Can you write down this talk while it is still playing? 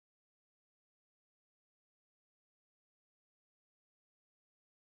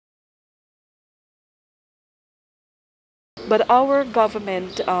But our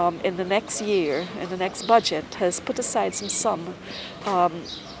government in the next year, in the next budget, has put aside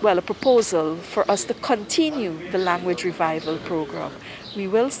a proposal for us to continue the language revival program. We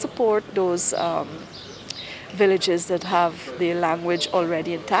will support those villages that have their language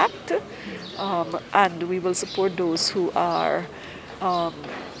already intact, and we will support those who are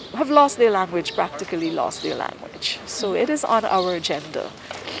have lost their language, practically lost their language. So it is on our agenda.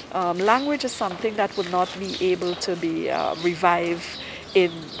 Language is something that would not be able to be revived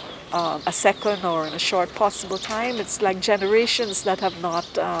in a second or in a short possible time. It's like generations that have not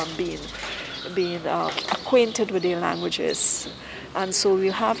been acquainted with their languages. And so we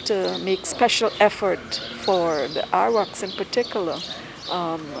have to make special effort for the Arawaks in particular,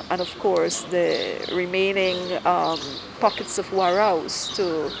 and of course the remaining pockets of Warraus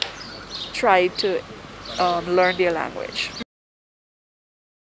to try to learn their language.